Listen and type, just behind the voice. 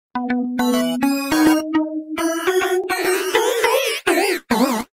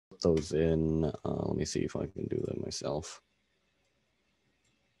put those in. Let me see if I can do that myself.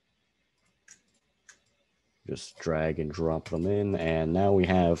 Just drag and drop them in, and now we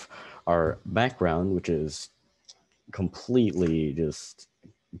have our background, which is completely just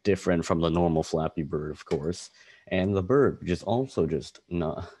different from the normal Flappy Bird, of course, and the bird just also just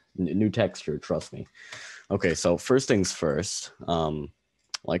new texture. Trust me. Okay, so first things first.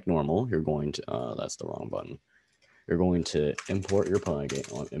 Like normal, you're going to that's the wrong button. You're going to import your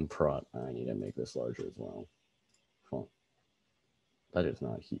Pygame. Oh, import. I need to make this larger as well. Huh. That is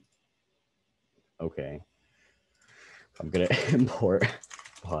not heat. Okay. I'm gonna import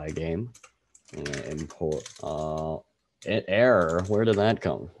Pygame. I'm gonna import error. Where did that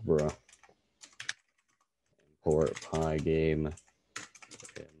come, bro? Import Pygame,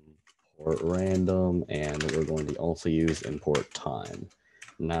 import random, and we're going to also use import time.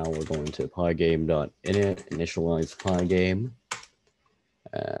 Now we're going to pygame.init, initialize Pygame.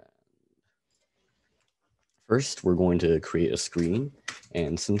 First, we're going to create a screen,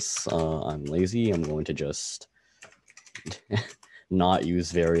 and since I'm lazy, I'm going to just not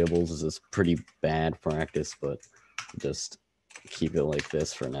use variables. This is pretty bad practice, but just keep it like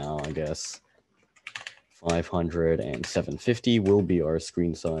this for now, I guess. 500 and 750 will be our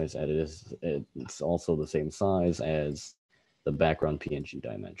screen size, and it's also the same size as the background PNG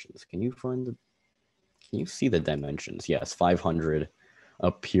dimensions. Can you see the dimensions? Yes, 500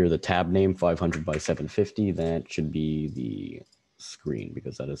 up here, the tab name 500 by 750. That should be the screen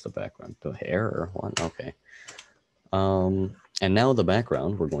because that is the background. The error one, okay. And now the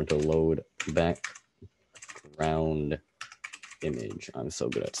background, we're going to load background image. I'm so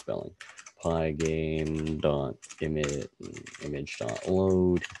good at spelling.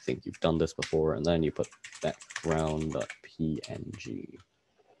 Pygame.image.load. I think you've done this before, and then you put background.png.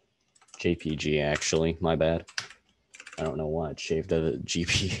 JPG, actually, my bad. I don't know why it's shaved as a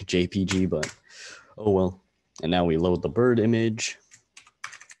JPG, but oh well. And now we load the bird image,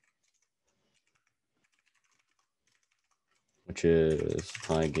 which is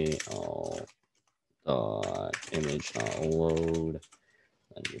pygame.image.load.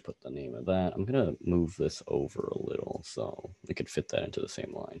 And you put the name of that. I'm gonna move this over a little so we could fit that into the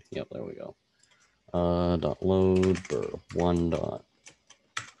same line. Yep, there we go. Dot load bird1.png.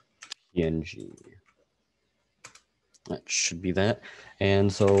 That should be that. And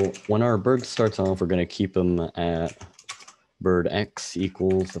so when our bird starts off, we're gonna keep them at bird x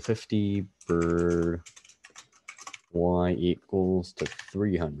equals to 50, bird y equals to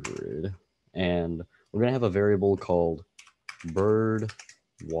 300, and we're gonna have a variable called bird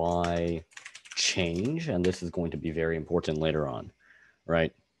y change, and this is going to be very important later on,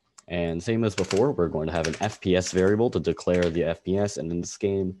 right? And same as before, we're going to have an FPS variable to declare the FPS, and in this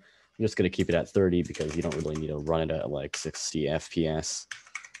game, I'm just going to keep it at 30 because you don't really need to run it at like 60 FPS.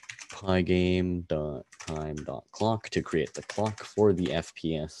 Pygame.time.clock to create the clock for the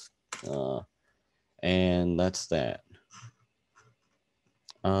FPS, and that's that.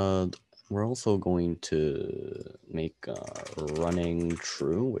 We're also going to make running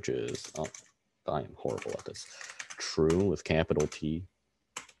true, which is, I am horrible at this, true with capital T.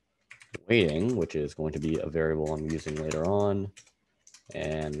 Waiting, which is going to be a variable I'm using later on,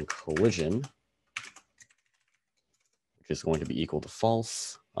 and collision, which is going to be equal to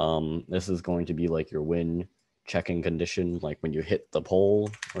false. This is going to be like your win checking condition, like when you hit the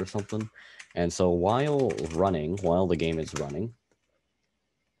pole or something. And so while the game is running,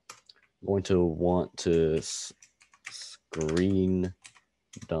 I'm going to want to screen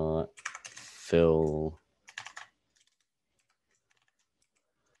dot fill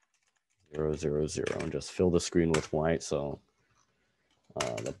 000 and just fill the screen with white so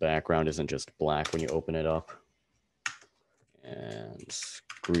the background isn't just black when you open it up. And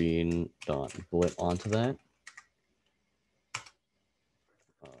screen dot blip onto that.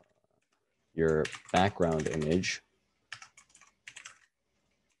 Your background image.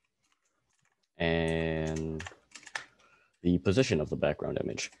 And the position of the background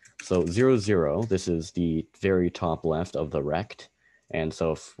image. So 00, this is the very top left of the rect. And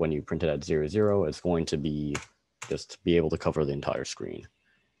so when you print it at 00, it's going to be just be able to cover the entire screen.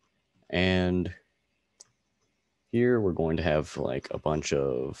 And here we're going to have like a bunch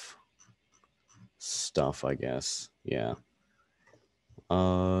of stuff, I guess. Yeah.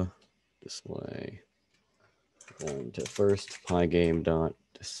 Display. Going to first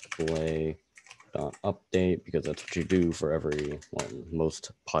pygame.display.update because that's what you do for every, well,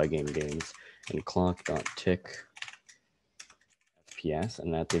 most Pygame games. And clock.tick FPS,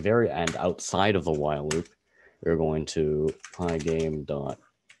 and at the very end, outside of the while loop, we're going to pygame.quit.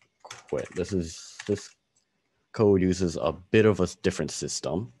 This code uses a bit of a different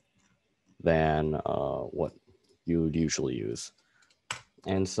system. than what you would usually use.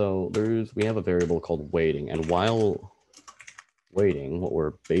 And so we have a variable called waiting, and while waiting, what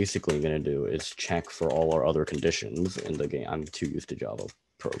we're basically going to do is check for all our other conditions in the game. I'm too used to Java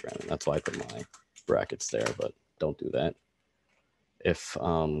programming. That's why I put my brackets there, but don't do that. If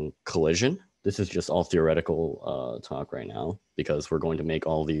collision, this is just all theoretical talk right now because we're going to make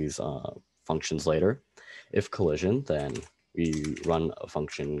all these functions later. If collision, then we run a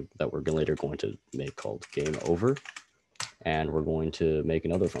function that we're later going to make called game over. And we're going to make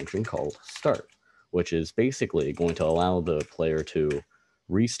another function called start, which is basically going to allow the player to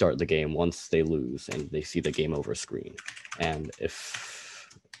restart the game once they lose and they see the game over screen. And if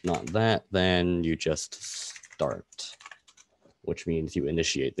not that, then you just start, which means you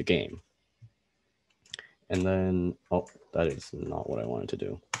initiate the game. And then, oh, that is not what I wanted to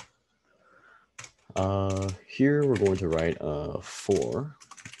do. Here we're going to write a for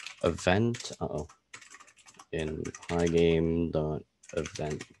event, in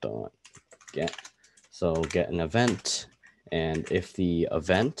pygame.event.get. So get an event, and if the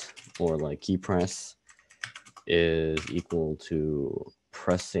event, or like key press, is equal to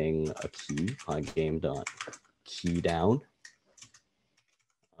pressing a key, pygame.keyDown,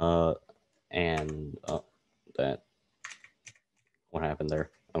 and that, what happened there?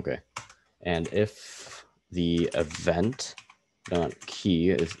 Okay. And if the event dot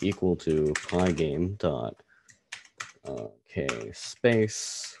key is equal to pygame dot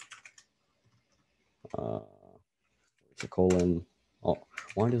space it's a colon. Oh,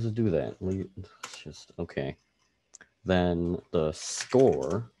 why does it do that? It's just okay. Then the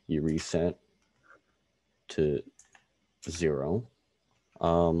score you reset to 0.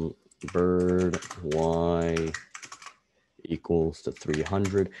 Bird y equals to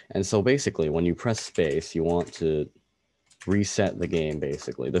 300. And so basically when you press space, you want to reset the game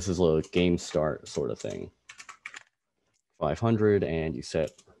basically. This is a game start sort of thing. 500, and you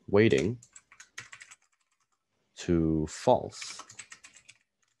set waiting to false.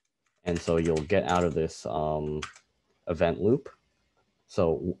 And so you'll get out of this event loop.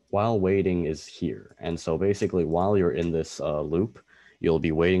 So while waiting is here. And so basically while you're in this loop, you'll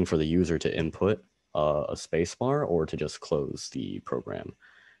be waiting for the user to input a spacebar or to just close the program.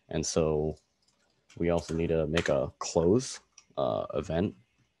 And so we also need to make a close event.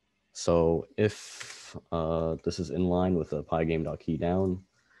 So if this is in line with the pygame.keyDown,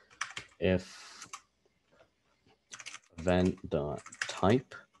 if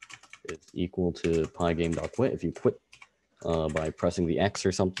event.type is equal to pygame.quit, if you quit by pressing the X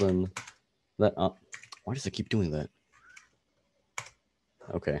or something, that why does it keep doing that?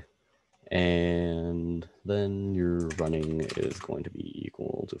 Okay. And then your running is going to be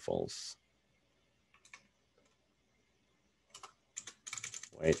equal to false.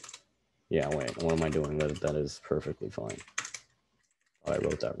 Wait. Yeah, wait. What am I doing? That is perfectly fine. I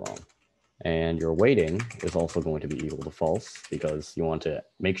wrote that wrong. And your waiting is also going to be equal to false because you want to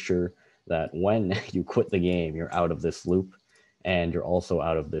make sure that when you quit the game, you're out of this loop and you're also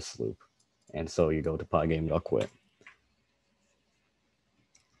out of this loop. And so you go to pygame.quit.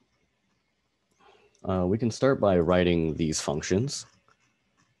 We can start by writing these functions.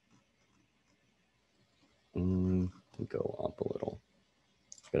 Go up a little.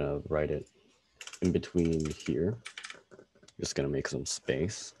 I'm gonna write it in between here. Just gonna make some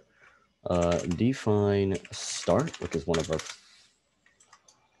space. Define start, which is one of our.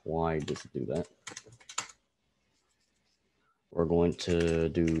 Why does it do that? We're going to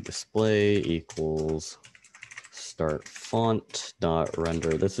do display equals start font dot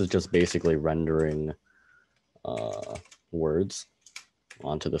render. This is just basically rendering words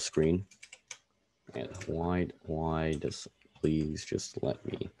onto the screen. And why does, please just let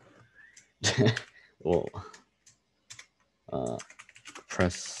me. Well,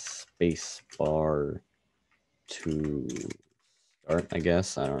 press space bar to start, I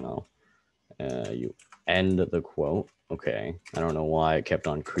guess. I don't know. You end the quote. Okay. I don't know why it kept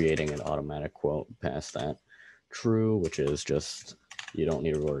on creating an automatic quote past that. True, which is just, you don't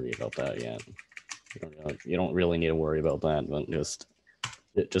need to worry about that yet. You don't really need to worry about that, but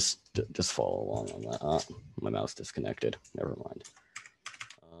just follow along on that. My mouse disconnected. Never mind.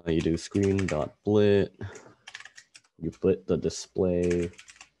 You do screen.blit. You blit the display.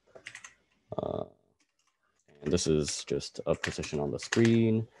 And this is just a position on the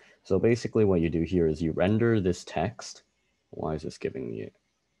screen. So basically what you do here is you render this text. Why is this giving me it?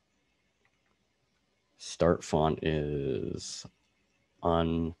 Start font is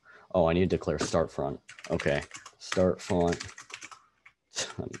on. Oh, I need to declare start font. Okay, start font.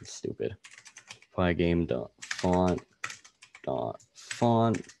 I'm stupid.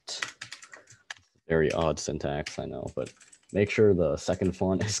 Pygame.font.font Very odd syntax, I know, but make sure the second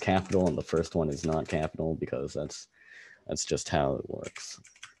font is capital and the first one is not capital, because that's just how it works.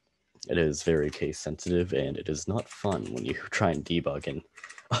 It is very case sensitive, and it is not fun when you try and debug, and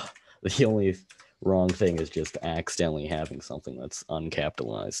the only wrong thing is just accidentally having something that's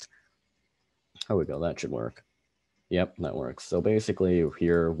uncapitalized. There we go, that should work. Yep, that works. So basically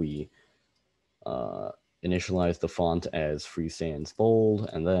here we initialize the font as free sans bold,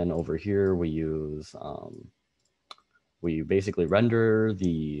 and then over here we use we basically render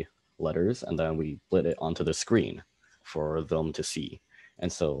the letters and then we split it onto the screen for them to see.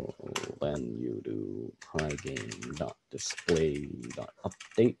 And so then you do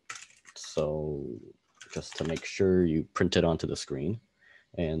pygame.display.update. So just to make sure you print it onto the screen,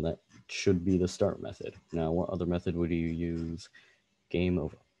 and that should be the start method. Now, what other method would you use? Game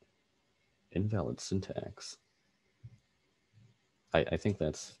over. Invalid syntax. I think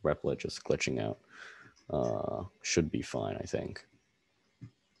that's Replit just glitching out. Should be fine, I think.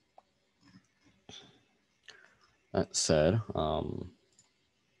 That said,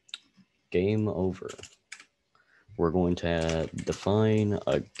 game over. We're going to define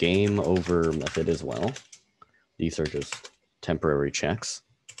a game over method as well. These are just temporary checks.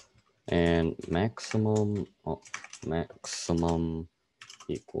 And maximum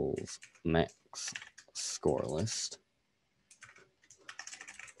equals max score list.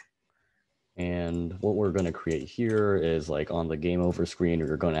 And what we're going to create here is, like, on the game over screen,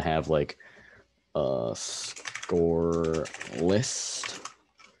 you're going to have like a score list.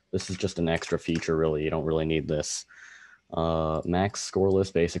 This is just an extra feature, really. You don't really need this. Max score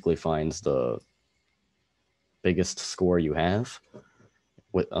list basically finds the biggest score you have,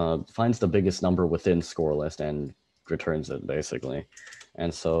 finds the biggest number within score list and returns it, basically.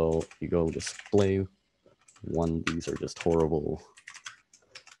 And so you go display one. These are just horrible.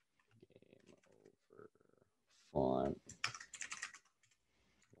 Font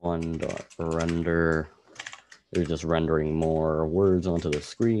one.render. They're just rendering more words onto the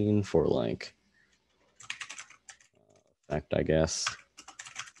screen for, like, effect, I guess.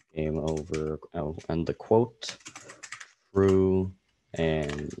 Game over. Oh, and the quote, true,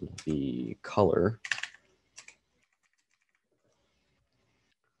 and the color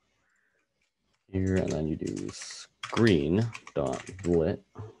here, and then you do screen.lit.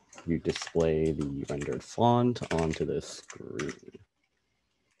 You display the rendered font onto the screen.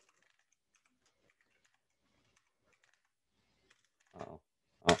 Oh,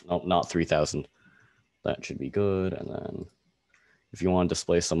 no, not 3000. That should be good. And then if you want to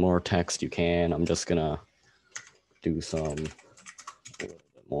display some more text, you can. I'm just gonna do a little bit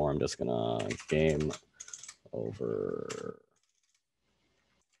more. I'm just gonna game over.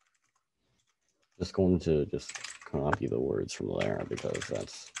 Just going to just copy the words from there because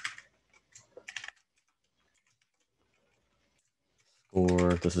that's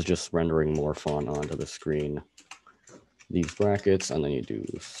score. This is just rendering more font onto the screen. These brackets, and then you do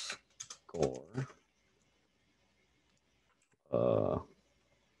score.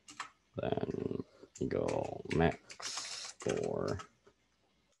 Then you go max score,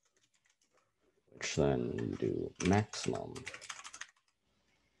 which then you do maximum.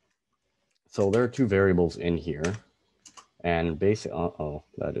 So there are two variables in here, and basically, oh,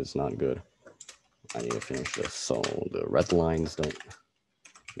 that is not good. I need to finish this so the red lines don't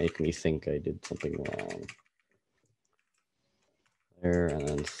make me think I did something wrong. There, and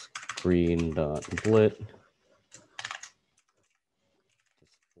then screen.blit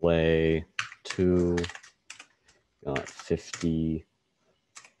display 2 got 50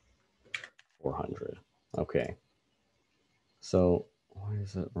 400. Okay. So why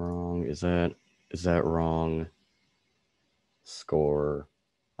is it wrong? Is that wrong? Score.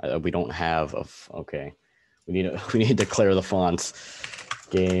 We don't have a. Okay. We need to declare the fonts.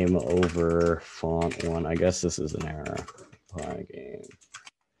 Game over font one. I guess this is an error. Pygame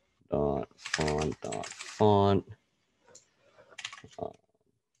dot font dot font.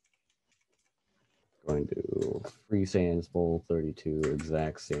 Going to free sans bold 32.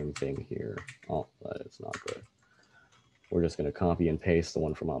 Exact same thing here. Oh, that is not good. We're just going to copy and paste the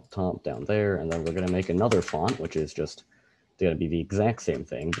one from up top down there, and then we're going to make another font, which is just going to be the exact same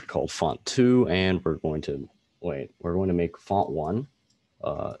thing, called font 2, and we're going to make font 1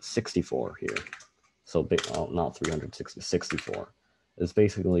 64 here. So big, not 360, 64. It's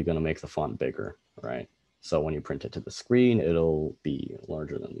basically going to make the font bigger, right? So when you print it to the screen, it'll be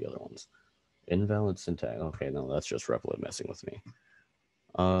larger than the other ones. Invalid syntax. Okay, no, that's just Replit messing with me.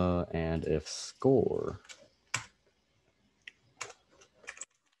 And if score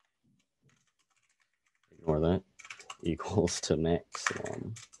ignore that equals to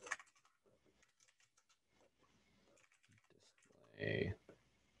maximum, a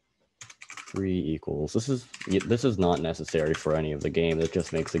 3 equals. This is not necessary for any of the game. It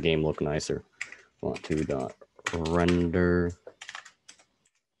just makes the game look nicer. Want to dot render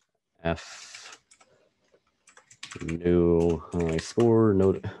f new score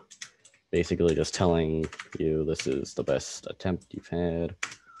note. Basically, just telling you this is the best attempt you've had.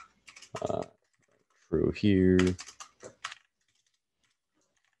 Through here.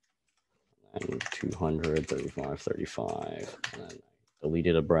 And 235, 35. And then I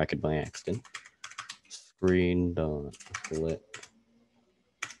deleted a bracket by accident. Screen dot lit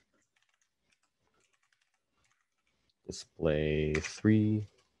display 3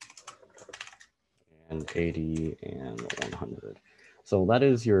 and 80 and 100. So that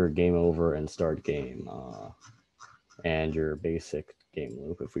is your game over and start game and your basic game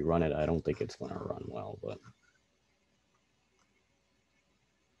loop. If we run it, I don't think it's going to run well, but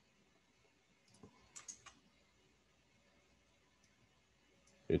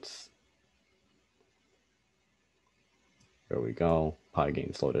there we go.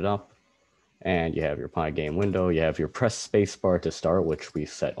 Pygame's loaded up. And you have your Pygame window. You have your press spacebar to start, which we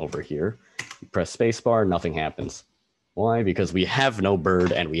set over here. You press spacebar, nothing happens. Why? Because we have no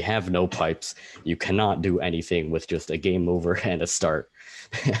bird and we have no pipes. You cannot do anything with just a game over and a start.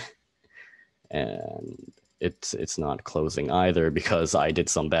 And it's not closing either because I did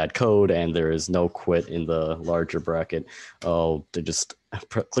some bad code and there is no quit in the larger bracket. Oh, to just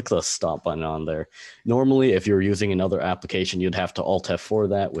click the stop button on there. Normally, if you're using another application, you'd have to Alt F4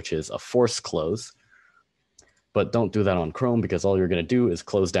 that, which is a force close. But don't do that on Chrome because all you're going to do is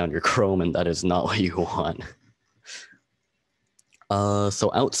close down your Chrome, and that is not what you want.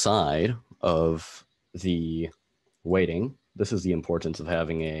 So outside of the waiting, this is the importance of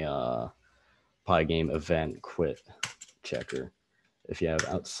having a Pygame event quit checker. If you have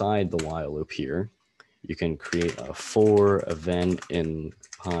outside the while loop here, you can create a for event in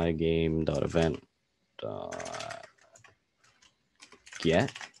pygame.event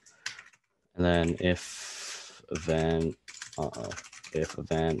get, and then if event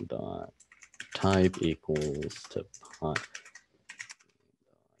dot type equals to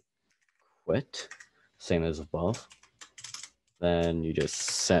quit, same as above, then you just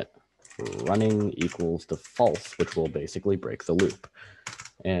set running equals to false, which will basically break the loop.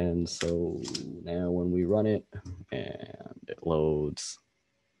 And so now when we run it and it loads,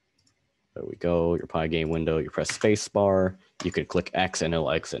 there we go, your Pygame window, you press spacebar, you can click X and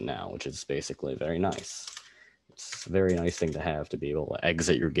it'll exit now, which is basically very nice. It's a very nice thing to have, to be able to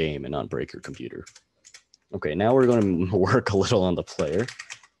exit your game and not break your computer. Okay, now we're going to work a little on the player.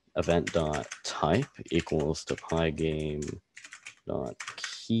 Event.type equals to Pygame.key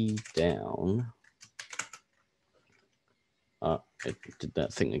down. It did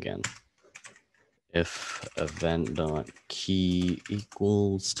that thing again. If event.key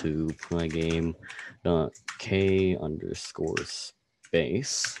equals to Pygame.k underscore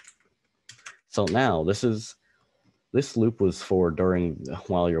space. So now this loop was for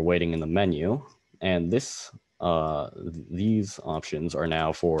while you're waiting in the menu, and these options are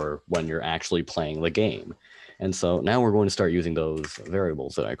now for when you're actually playing the game. And so now we're going to start using those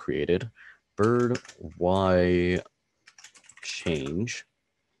variables that I created. Bird y change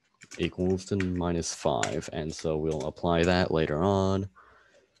equals to -5, and so we'll apply that later on.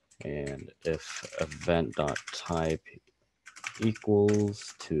 And if event.type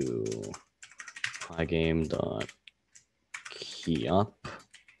equals to Pygame.key up,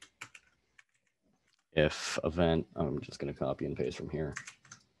 if event, I'm just going to copy and paste from here.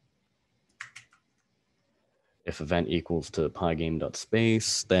 If event equals to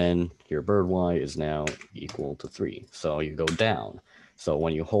Pygame.space, then your bird y is now equal to 3. So you go down. So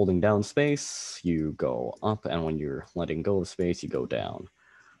when you're holding down space, you go up, and when you're letting go of space, you go down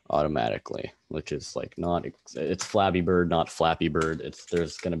automatically, which is like it's Flabby Bird, not Flappy Bird.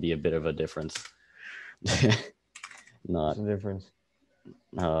 There's going to be a bit of a difference. What's the difference?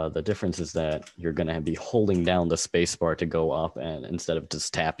 The difference is that you're going to be holding down the space bar to go up, and instead of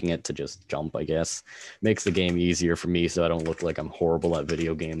just tapping it to just jump, I guess. Makes the game easier for me so I don't look like I'm horrible at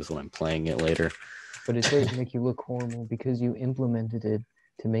video games when I'm playing it later. But it does make you look horrible because you implemented it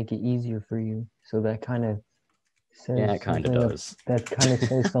to make it easier for you. So that kind of says, yeah, it kind of does. That kind of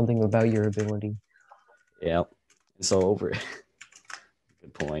says something about your ability. Yeah. So good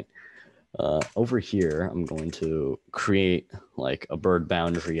point. Over here, I'm going to create like a bird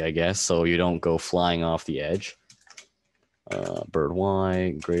boundary, I guess, so you don't go flying off the edge. Bird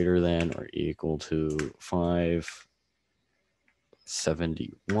y greater than or equal to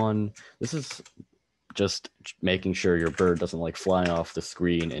 571. This is just making sure your bird doesn't like fly off the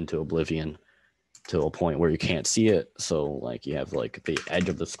screen into oblivion. to a point where you can't see it. So like you have like the edge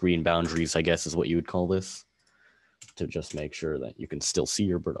of the screen boundaries, I guess is what you would call this, to just make sure that you can still see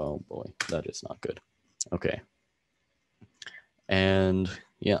your bird. Oh boy, that is not good. Okay. And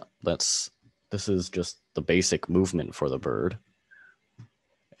yeah, this is just the basic movement for the bird.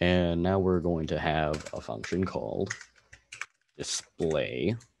 And now we're going to have a function called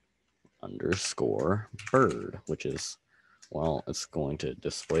display underscore bird, which is, well, it's going to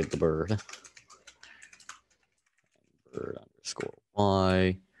display the bird. Bird underscore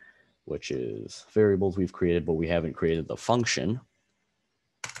y, which is variables we've created, but we haven't created the function.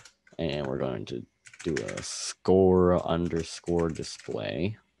 And we're going to do a score underscore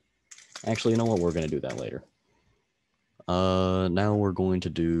display. Actually, you know what? We're going to do that later. Now we're going to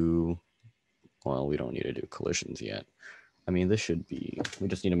do, well, we don't need to do collisions yet. I mean, this should be, we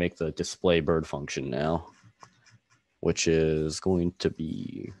just need to make the display bird function now, which is going to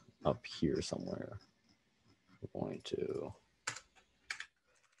be up here somewhere. We're going to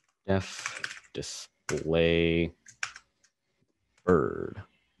def display bird.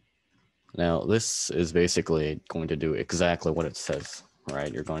 Now, this is basically going to do exactly what it says,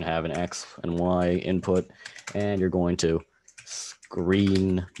 right? You're going to have an X and Y input, and you're going to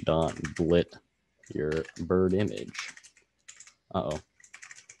screen.blit your bird image.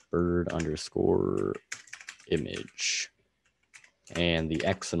 Bird underscore image. And the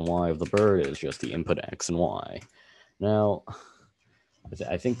X and Y of the bird is just the input X and Y. Now,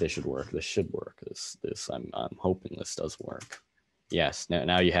 I think this should work. This should work. I'm hoping this does work. Yes,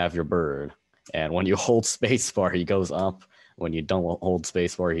 now you have your bird. And when you hold spacebar, he goes up. When you don't hold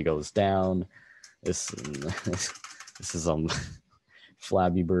spacebar, he goes down. This is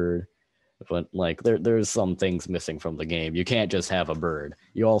Flabby Bird. But like there's some things missing from the game. You can't just have a bird.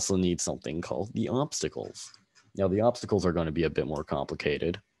 You also need something called the obstacles. Now the obstacles are going to be a bit more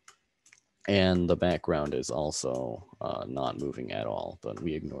complicated. And the background is also not moving at all, but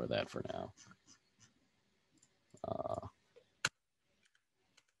we ignore that for now.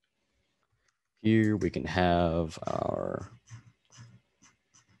 Here we can have our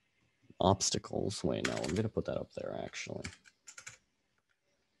obstacles. Wait, no, I'm going to put that up there actually.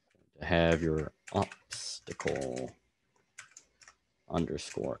 To have your obstacle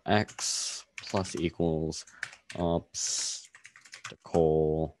underscore X plus equals obstacle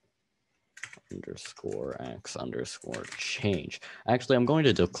underscore X underscore change. Actually, I'm going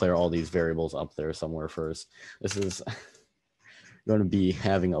to declare all these variables up there somewhere first. This is going to be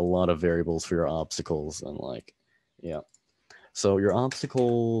having a lot of variables for your obstacles and like, yeah. So your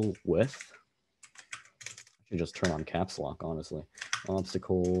obstacle width, I should just turn on caps lock, honestly.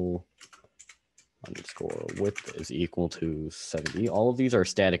 Obstacle underscore width is equal to 70. All of these are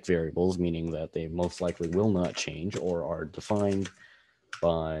static variables, meaning that they most likely will not change or are defined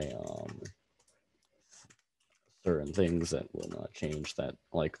by certain things that will not change, that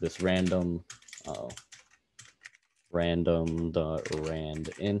like this random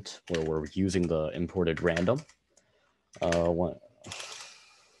random.rand int, where we're using the imported random.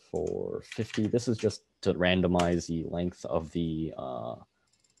 For 50, this is just to randomize the length of the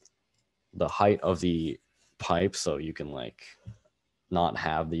height of the pipe, so you can like not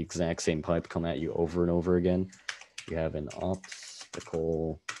have the exact same pipe come at you over and over again. You have an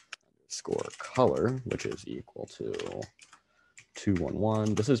obstacle underscore color, which is equal to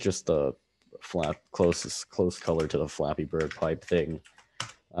 211. This is just the close color to the Flappy Bird pipe thing.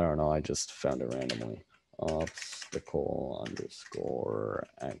 I don't know, I just found it randomly. Obstacle underscore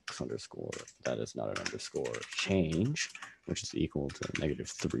X underscore, that is not an underscore, change, which is equal to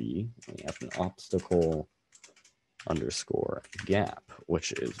 -3. We have an obstacle underscore gap,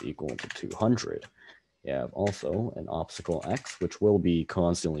 which is equal to 200. You have also an obstacle X, which will be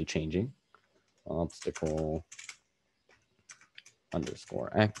constantly changing. Obstacle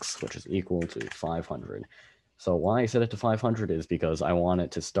underscore X, which is equal to 500. So why I set it to 500 is because I want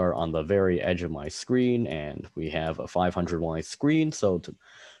it to start on the very edge of my screen, and we have a 500Y screen. So to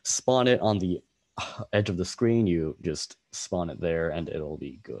spawn it on the edge of the screen, you just spawn it there and it'll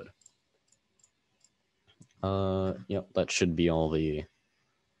be good. Yep, that should be all the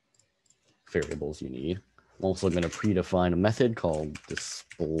variables you need. I'm also going to predefine a method called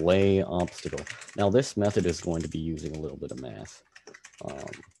display obstacle. Now this method is going to be using a little bit of math.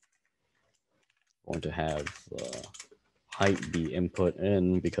 Going to have the height be input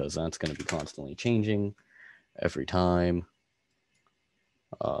in, because that's going to be constantly changing every time.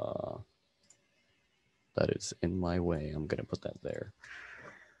 That is in my way. I'm going to put that there.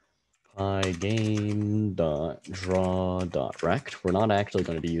 Pygame.draw.rect. We're not actually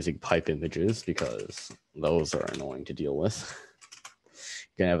going to be using pipe images because those are annoying to deal with.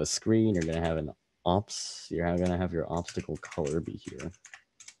 You're going to have a screen, you're going to have an you're gonna have your obstacle color be here.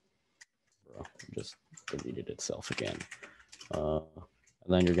 Bro, it just deleted itself again. And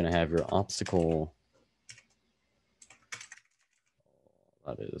then you're gonna have your obstacle.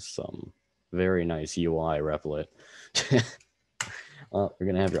 That is some very nice UI Replit. You're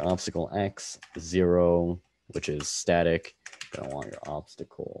gonna have your obstacle X 0, which is static. You're gonna want your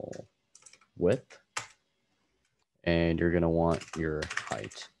obstacle width, and you're gonna want your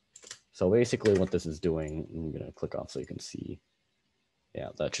height. So basically what this is doing, I'm gonna click off so you can see. Yeah,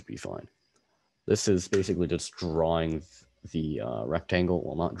 that should be fine. This is basically just drawing the rectangle.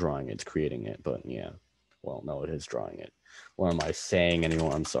 Well, not drawing it, it's creating it, but yeah. Well, no, it is drawing it. What am I saying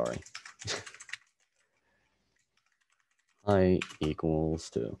anymore? I'm sorry. Height equals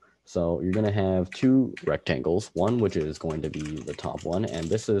 2. So you're going to have two rectangles, one which is going to be the top one, and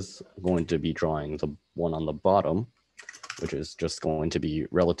this is going to be drawing the one on the bottom, which is just going to be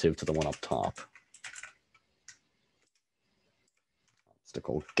relative to the one up top.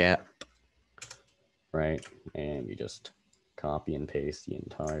 Obstacle gap, right? And you just copy and paste the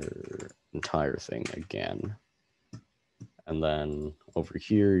entire thing again. And then over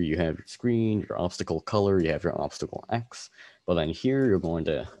here, you have your screen, your obstacle color, you have your obstacle X. But then here, you're going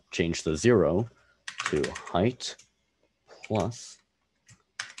to change the 0 to height plus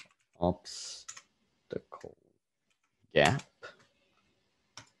obstacle gap.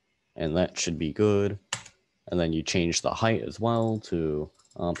 And that should be good. And then you change the height as well to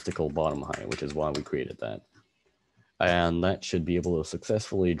obstacle bottom height, which is why we created that. And that should be able to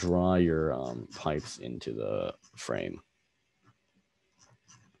successfully draw your pipes into the frame.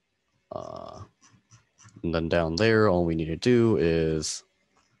 And then down there, all we need to do is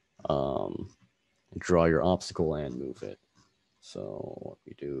draw your obstacle and move it. So what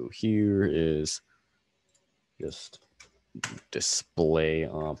we do here is just display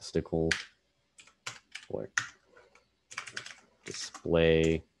obstacle.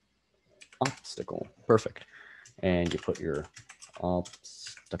 Display obstacle. Perfect. And you put your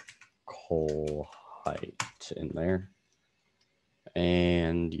obstacle height in there.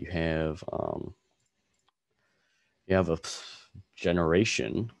 And you have a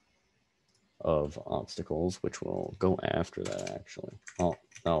generation of obstacles, which will go after that, actually. Oh,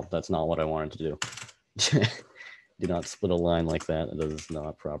 no, that's not what I wanted to do. Do not split a line like that. That is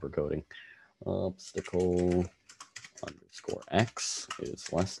not proper coding. Obstacle underscore X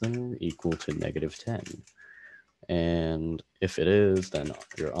is less than or equal to -10. And if it is, then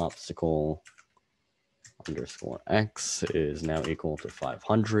your obstacle underscore X is now equal to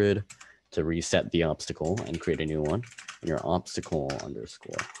 500 to reset the obstacle and create a new one. And your obstacle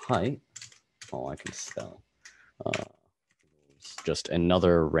underscore height, oh, I can spell. It's just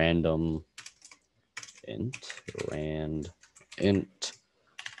another random int. I think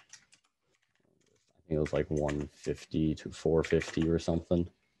it was like 150 to 450 or something.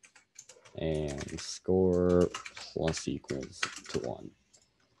 And score plus equals to 1.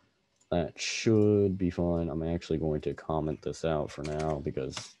 That should be fine. I'm actually going to comment this out for now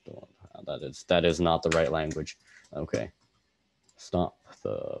because that is not the right language. Okay. Stop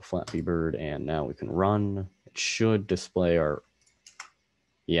the Flappy Bird, and now we can run. It should display our...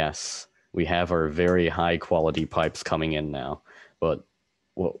 Yes, we have our very high quality pipes coming in now. But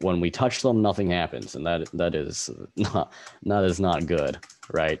when we touch them, nothing happens, and that is not good,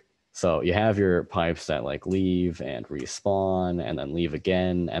 right? So you have your pipes that like leave and respawn and then leave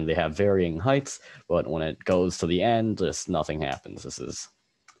again, and they have varying heights, but when it goes to the end, just nothing happens. This is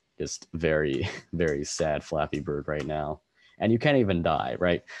just very, very sad Flappy Bird right now. And you can't even die,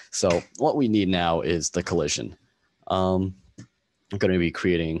 right? So what we need now is the collision. I'm going to be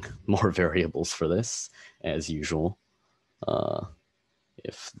creating more variables for this, as usual.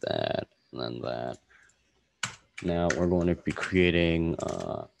 If that, and then that. Now we're going to be creating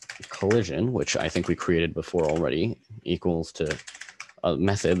collision, which I think we created before already, equals to a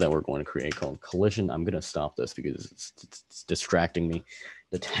method that we're going to create called collision. I'm going to stop this because it's distracting me.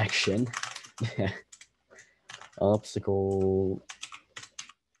 Detection. Obstacle.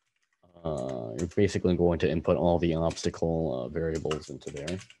 You're basically going to input all the obstacle variables into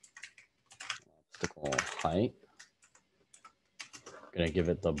there. Obstacle height. Going to give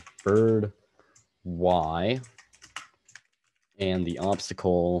it the bird Y and the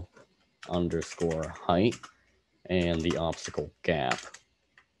obstacle underscore height and the obstacle gap.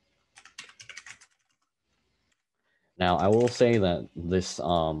 Now, I will say that this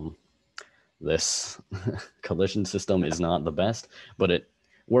collision system is not the best, but it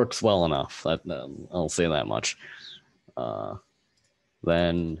works well enough. I'll say that much.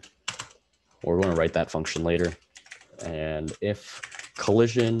 Then we're going to write that function later. And if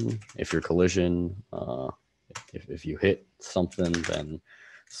collision. If your collision, if you hit something, then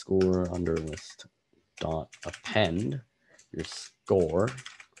score under list dot append your score,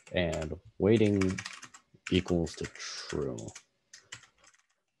 and weighting equals to true.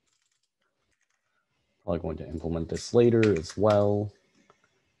 Probably going to implement this later as well,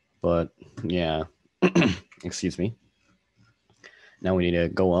 but yeah, excuse me. Now we need to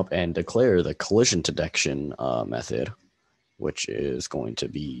go up and declare the collision detection method, which is going to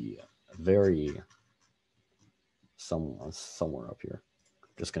be very somewhere up here.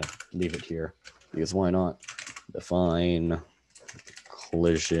 Just gonna leave it here because why not? Define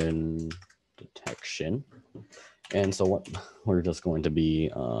collision detection. And so what we're just going to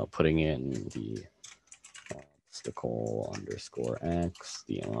be putting in the obstacle underscore x,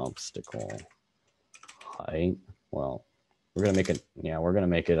 the obstacle height. Well, we're gonna make it, yeah, we're gonna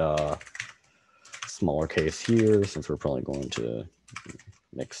make it a smaller case here since we're probably going to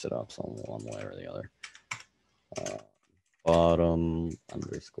mix it up some one way or the other. Bottom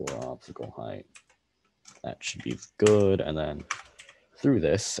underscore obstacle height. That should be good. And then through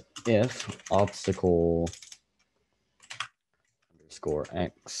this, if obstacle underscore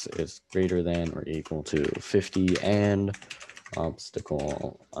x is greater than or equal to 50 and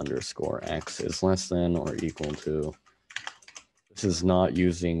obstacle underscore x is less than or equal to, this is not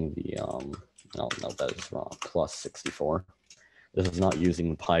using the, no, that is wrong, plus 64. This is not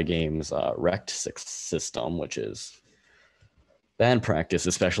using Pygame's rect system, which is bad practice,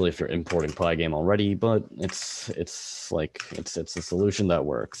 especially if you're importing Pygame already, but it's a solution that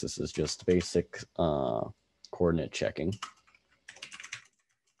works. This is just basic coordinate checking.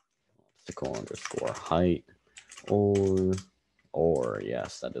 Obstacle underscore height, or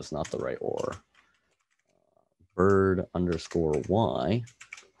yes, that is not the right or. Bird underscore y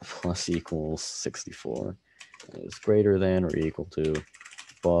plus equals 64 is greater than or equal to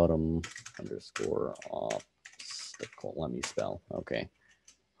bottom underscore obstacle. Let me spell. Okay.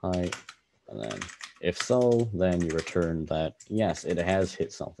 Height. And then if so, then you return that, yes, it has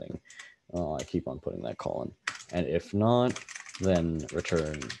hit something. Oh, I keep on putting that colon. And if not, then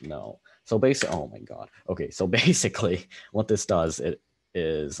return no. So basically, oh my god. Okay, so basically what this does, it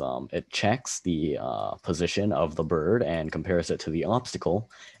checks the position of the bird and compares it to the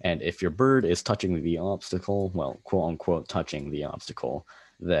obstacle. And if your bird is touching the obstacle, well, quote unquote touching the obstacle,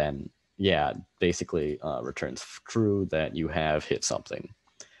 then yeah, basically returns true that you have hit something.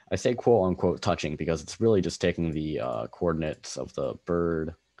 I say quote unquote touching because it's really just taking the coordinates of the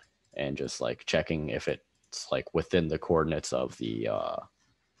bird and just like checking if it's like within the coordinates of the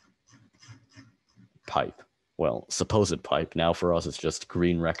pipe. Well, supposed pipe. Now for us, it's just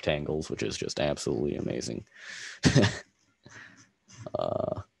green rectangles, which is just absolutely amazing.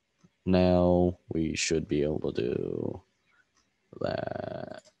 Now we should be able to do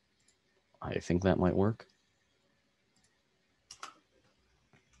that. I think that might work.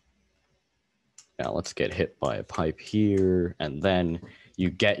 Now let's get hit by a pipe here, and then you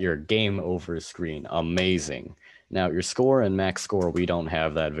get your game over screen. Amazing. Now your score and max score, we don't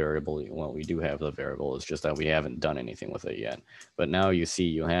have that variable. Well, we do have the variable. It's just that we haven't done anything with it yet. But now you see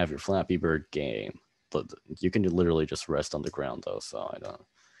you have your Flappy Bird game. But you can literally just rest on the ground though, so I don't.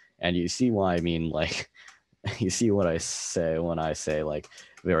 And you see why I mean, like, you see what I say when I say like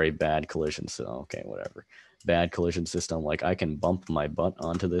very bad collision. So okay, whatever. Bad collision system. Like I can bump my butt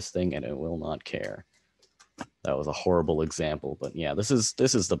onto this thing and it will not care. That was a horrible example, but yeah, this is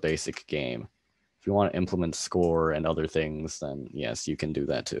the basic game. If you want to implement score and other things, then yes, you can do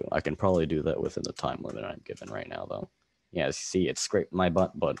that too. I can probably do that within the time limit I'm given right now, though. Yeah, see, it scraped my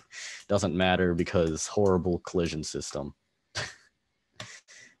butt, but doesn't matter because horrible collision system.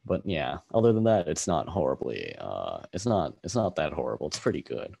 But yeah, other than that, it's not horribly. It's not that horrible. It's pretty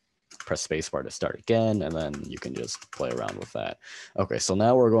good. Press spacebar to start again, and then you can just play around with that. Okay, so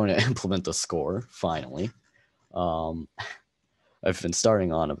now we're going to implement the score finally. I've been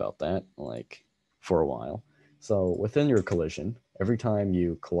starting on about that like for a while. So within your collision, every time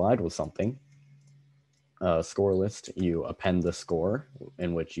you collide with something, score list, you append the score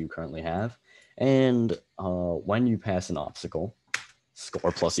in which you currently have, and when you pass an obstacle,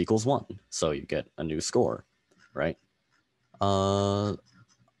 score plus equals 1, so you get a new score, right?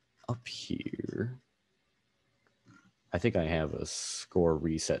 Up here, I think I have a score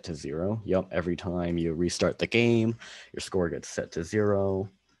reset to 0. Yep, every time you restart the game, your score gets set to 0.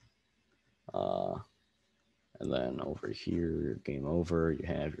 And then over here, game over, you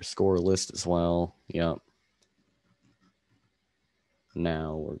have your score list as well. Yep.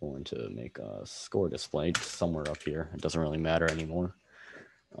 Now we're going to make a score display somewhere up here. It doesn't really matter anymore.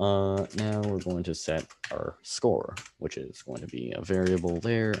 Now we're going to set our score, which is going to be a variable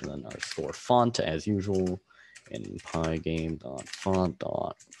there, and then our score font as usual in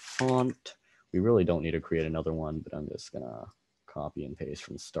pygame.font.font. We really don't need to create another one, but I'm just gonna copy and paste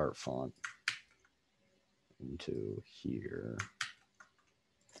from start font into here.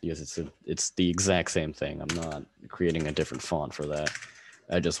 Because it's the exact same thing. I'm not creating a different font for that.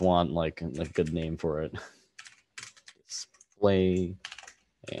 I just want like a good name for it. Display,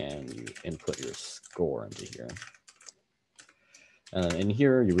 and you input your score into here. And in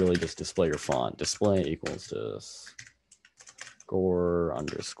here, you really just display your font. Display equals to score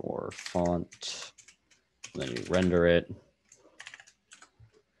underscore font. And then you render it. You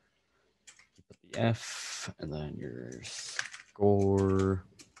put the F, and then your score.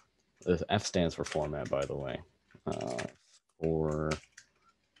 The F stands for format, by the way. Score,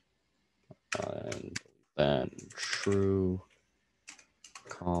 and then true,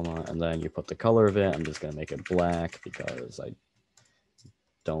 comma, and then you put the color of it. I'm just gonna make it black because I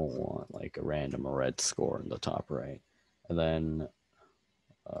don't want like a random red score in the top right. And then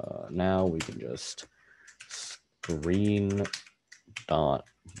now we can just screen dot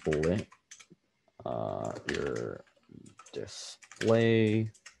bullet your display,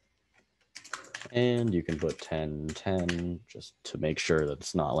 and you can put 1010 just to make sure that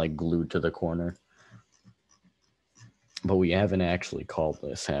it's not like glued to the corner. But we haven't actually called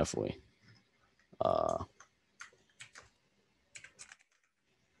this, have we?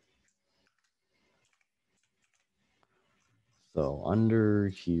 So under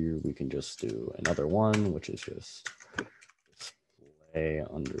here, we can just do another one, which is just display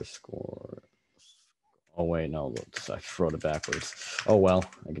underscore. Oh wait, no, I wrote it backwards. Oh well,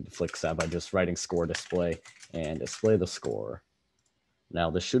 I can fix that by just writing score display and display the score. Now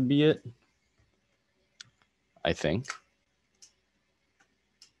this should be it, I think.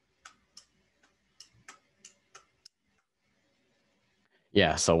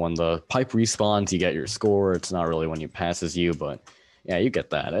 Yeah, so when the pipe respawns, you get your score. It's not really when it passes you, but yeah, you get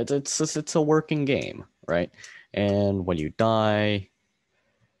that. It's a working game, right? And when you die,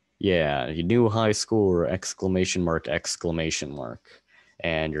 yeah, you new high score, exclamation mark, exclamation mark.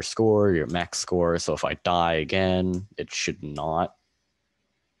 And your score, your max score. So if I die again, it should not.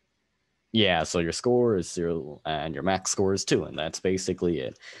 Yeah, so your score is 0 and your max score is 2, and that's basically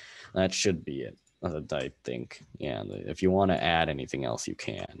it. That should be it, I think. Yeah, if you want to add anything else, you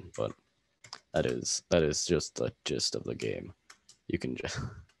can, but that is just the gist of the game. You can just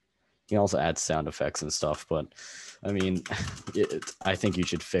you can also add sound effects and stuff, but I mean, I think you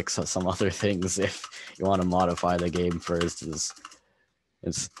should fix some other things if you want to modify the game first.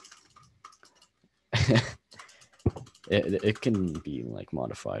 It's it can be like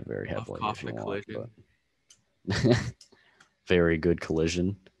modified very heavily if you want, collision. But very good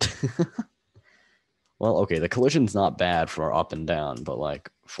collision. Well, okay, the collision's not bad for up and down, but like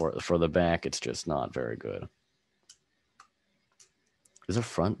for the back, it's just not very good. Is the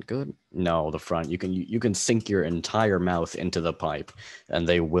front good? No, the front you can sink your entire mouth into the pipe, and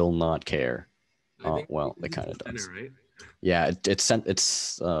they will not care. Well, they kind of does. Center, right? Yeah, it's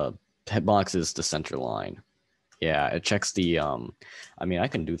hitbox is the center line. Yeah, it checks the I mean, I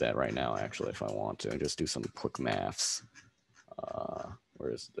can do that right now actually if I want to. Just do some quick maths.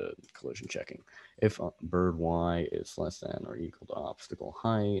 Where's the collision checking? If bird Y is less than or equal to obstacle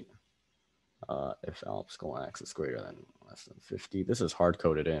height, if obstacle X is greater than less than 50. This is hard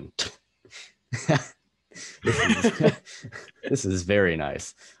coded in. This is very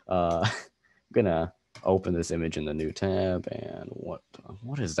nice. I'm gonna open this image in the new tab, and what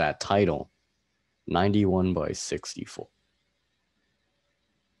is that title? 91 by 64.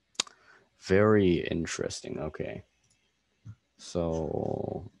 Very interesting. Okay.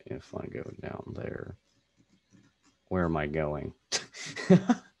 So if I go down there, where am I going?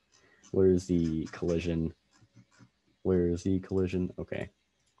 Where's the collision? Where's the collision? Okay.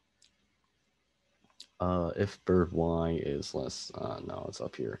 If bird Y is less, no, it's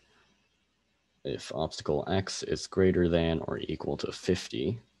up here. If obstacle X is greater than or equal to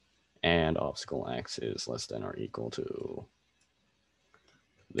 50, and obstacle X is less than or equal to,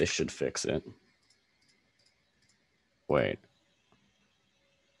 this should fix it. Wait.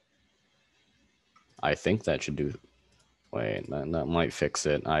 I think that should do, wait, that might fix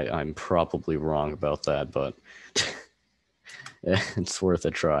it. I'm probably wrong about that, but it's worth a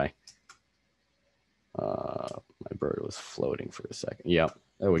try. My bird was floating for a second. Yep,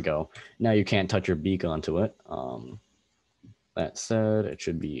 there we go. Now you can't touch your beak onto it. That said, it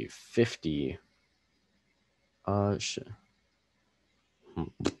should be 50. I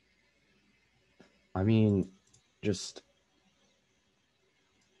mean, just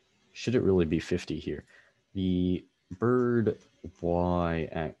should it really be 50 here? The bird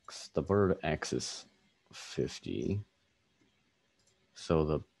yx, the bird x is 50. So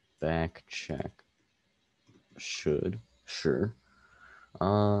the back check should, sure.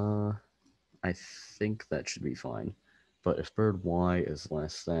 I think that should be fine. But if bird y is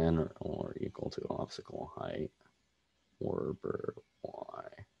less than or equal to obstacle height, or bird y,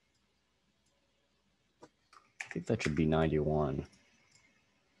 I think that should be 91.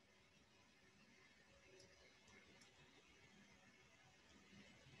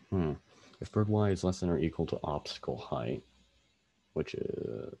 If bird y is less than or equal to obstacle height, which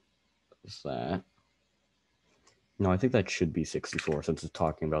is that. No, I think that should be 64 since it's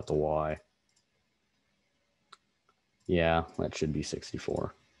talking about the y. Yeah, that should be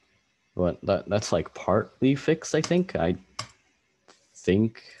 64. But that's like partly fixed, I think. I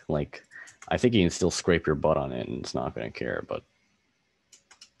think you can still scrape your butt on it and it's not going to care, but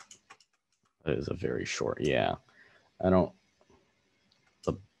it is a very short, yeah. The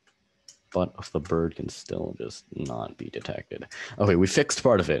butt of the bird can still just not be detected. Okay, we fixed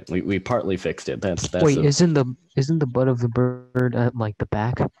part of it. We partly fixed it. That's Wait, isn't the butt of the bird at like the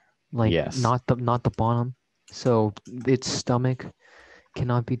back? Like yes. not the bottom. So its stomach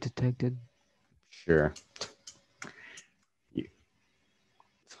cannot be detected. Sure.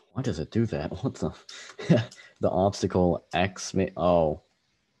 Why does it do that? What the? The obstacle X may. Oh.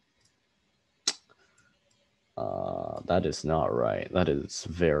 That is not right. That is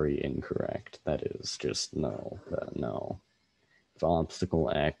very incorrect. That is just no. No. If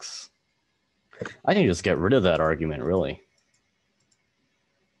obstacle X. I can just get rid of that argument, really.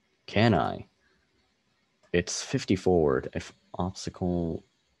 Can I? It's 50 forward. If obstacle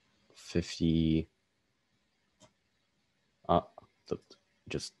 50.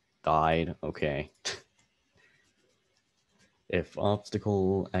 Just died. Okay. If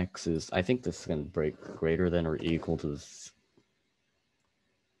obstacle X is, I think this is going to break greater than or equal to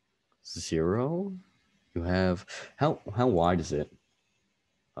 0. You have, how wide is it?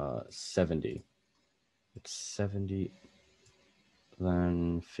 70. It's 70,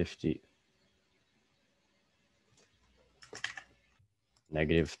 then 50.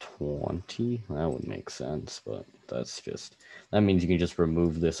 -20. That would make sense, but that means you can just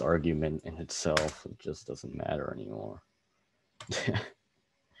remove this argument in itself. It just doesn't matter anymore.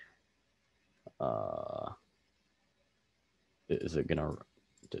 Is it gonna?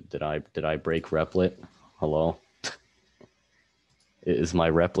 Did I break replit? Hello. Is my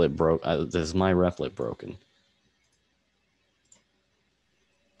replit broke? Is my replit broken?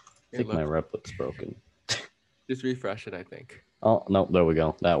 I think my replit's broken. Just refresh it, I think. Oh no, there we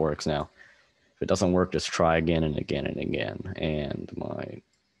go. That works now. If it doesn't work, just try again and again and again. And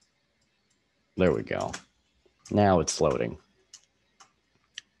there we go. Now it's loading.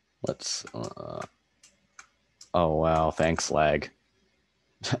 Let's. Oh wow, thanks lag.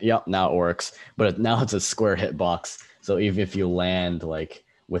 Yep, now it works. But now it's a square hitbox. So even if you land like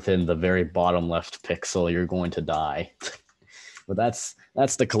within the very bottom left pixel, you're going to die. But that's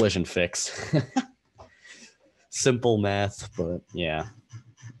the collision fix. Simple math, but yeah.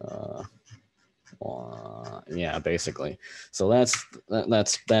 Yeah, basically. So that's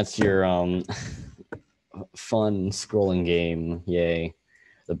your fun scrolling game. Yay.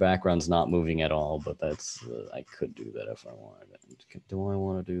 The background's not moving at all, but that's I could do that if I wanted. Do I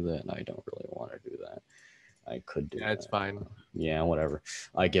want to do that? I don't really want to do that. I could do that. Yeah, it's fine. Yeah, whatever.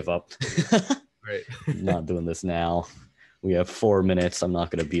 I give up. Right. I'm not doing this now. We have 4 minutes. I'm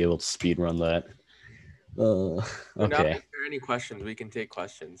not going to be able to speed run that. Okay. Now, if there are any questions, we can take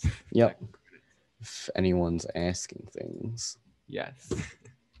questions. Yep. If anyone's asking things. Yes.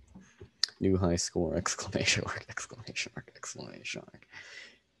 New high score! Exclamation mark! Exclamation mark! Exclamation mark!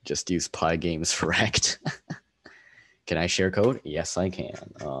 Just use Pygames for rect. Can I share code? Yes, I can.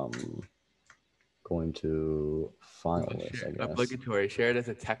 Going to file this, I guess. Obligatory. Share it as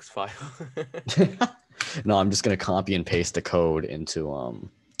a text file. No, I'm just gonna copy and paste the code into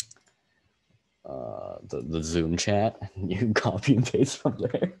the Zoom chat. You can copy and paste from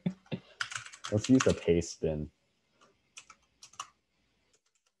there. Let's use the paste bin.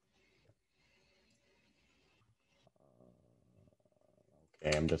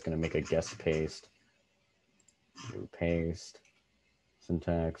 Okay, I'm just gonna make a guest paste. New paste.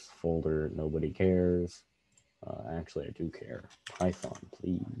 Syntax, folder, nobody cares. Actually, I do care. Python,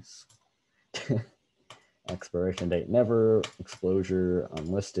 please. Expiration date, never. Exposure,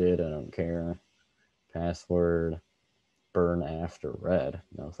 unlisted, I don't care. Password, burn after read.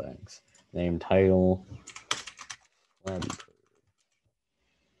 No thanks. Name, title, Flabby Pird.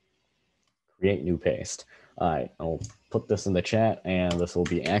 Create new paste. All right, I'll put this in the chat, and this will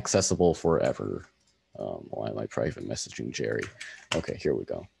be accessible forever. Why am I private messaging Jerry? Okay, here we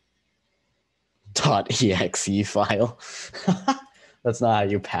go. .exe file. That's not how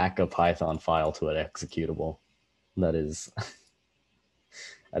you pack a Python file to an executable. That is...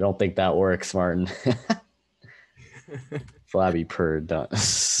 I don't think that works, Martin. Flabby Pird. Oh,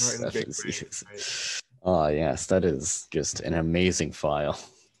 yes, that is just an amazing file.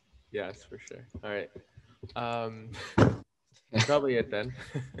 Yes, for sure. All right. Probably it then.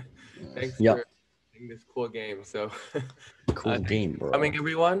 Thanks for playing this cool game. So cool game, bro. Coming,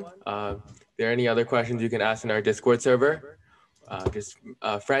 everyone. There are any other questions you can ask in our Discord server? Just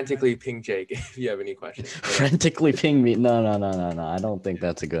frantically ping Jake if you have any questions. Frantically ping me? No. I don't think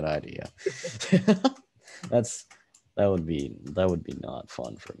that's a good idea. that would be not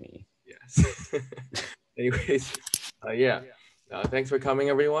fun for me. Yes. Anyways, yeah. Thanks for coming,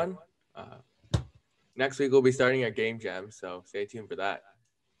 everyone. Next week we'll be starting our game jam, so stay tuned for that.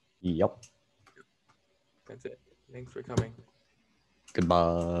 Yep. That's it. Thanks for coming.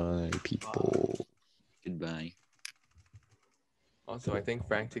 Goodbye, people. Goodbye. Also, I think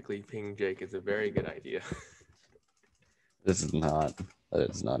frantically ping Jake is a very good idea. That is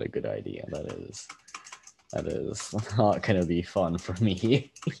not a good idea. That is not gonna be fun for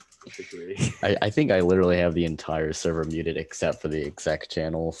me. I think I literally have the entire server muted except for the exec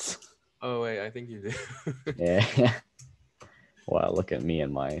channels. Oh wait, I think you do. Yeah. Wow, look at me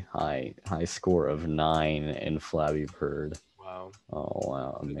and my high score of 9 in Flabby Bird. Wow. Oh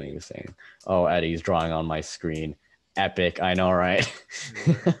wow, amazing. Oh, Eddie's drawing on my screen. Epic, I know, right?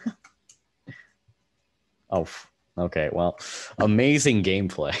 Oh, okay, well, amazing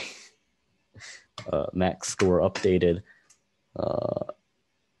gameplay. Max score updated.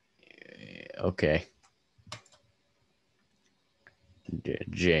 Okay.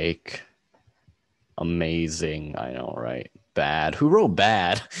 Jake. Amazing, I know, right? Bad. Who wrote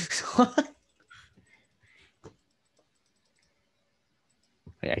bad?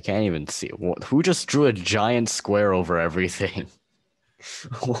 I can't even see it. Who just drew a giant square over everything?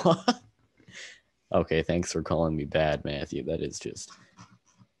 What? Okay, thanks for calling me bad, Matthew. That is just...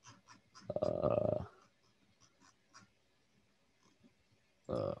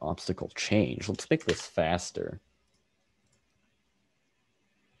 obstacle change. Let's make this faster.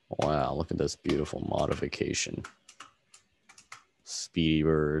 Wow, look at this beautiful modification. Speedy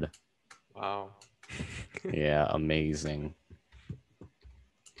Bird. Wow. Yeah, amazing.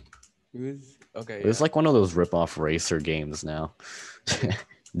 Okay. It's like one of those rip-off racer games now.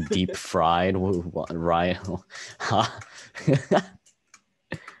 Deep fried. Right.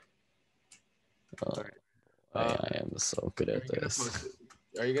 I am so good at this.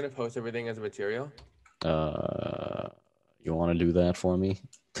 Are you gonna post everything as a material? You want to do that for me?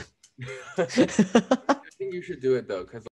 I think you should do it though, because